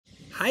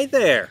Hi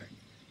there!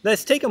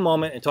 Let's take a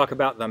moment and talk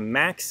about the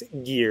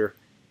MaxGear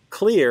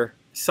clear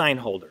sign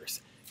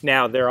holders.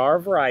 Now there are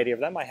a variety of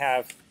them. I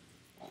have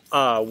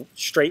a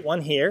straight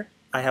one here.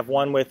 I have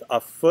one with a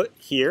foot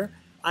here.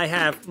 I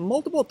have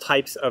multiple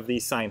types of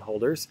these sign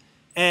holders,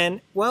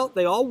 and well,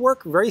 they all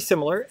work very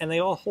similar and they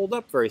all hold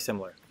up very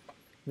similar.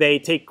 They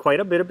take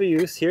quite a bit of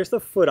use. Here's the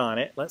foot on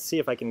it. Let's see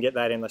if I can get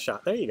that in the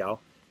shot. There you go.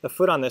 The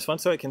foot on this one,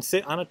 so it can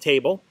sit on a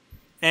table.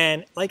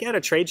 And like at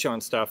a trade show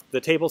and stuff, the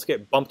tables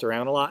get bumped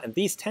around a lot, and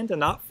these tend to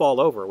not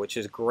fall over, which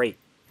is great.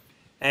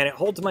 And it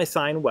holds my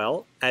sign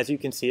well. As you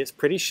can see, it's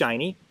pretty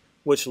shiny,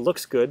 which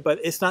looks good, but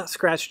it's not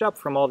scratched up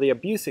from all the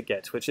abuse it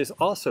gets, which is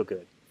also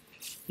good.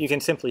 You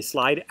can simply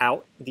slide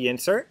out the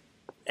insert,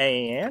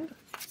 and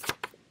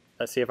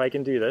let's see if I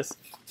can do this.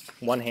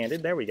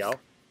 One-handed, there we go,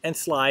 and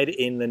slide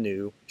in the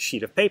new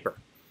sheet of paper.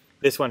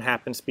 This one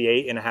happens to be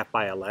 8.5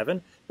 by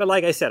 11, but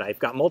like I said, I've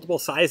got multiple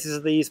sizes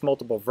of these,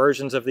 multiple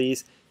versions of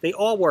these. They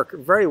all work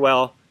very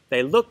well.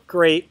 They look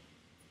great.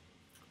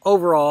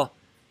 Overall,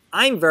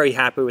 I'm very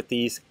happy with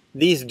these.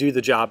 These do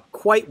the job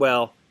quite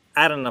well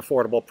at an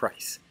affordable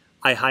price.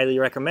 I highly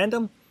recommend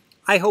them.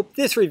 I hope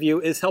this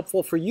review is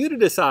helpful for you to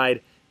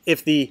decide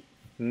if the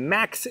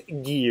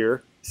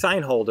MaxGear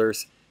sign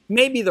holders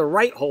may be the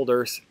right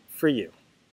holders for you.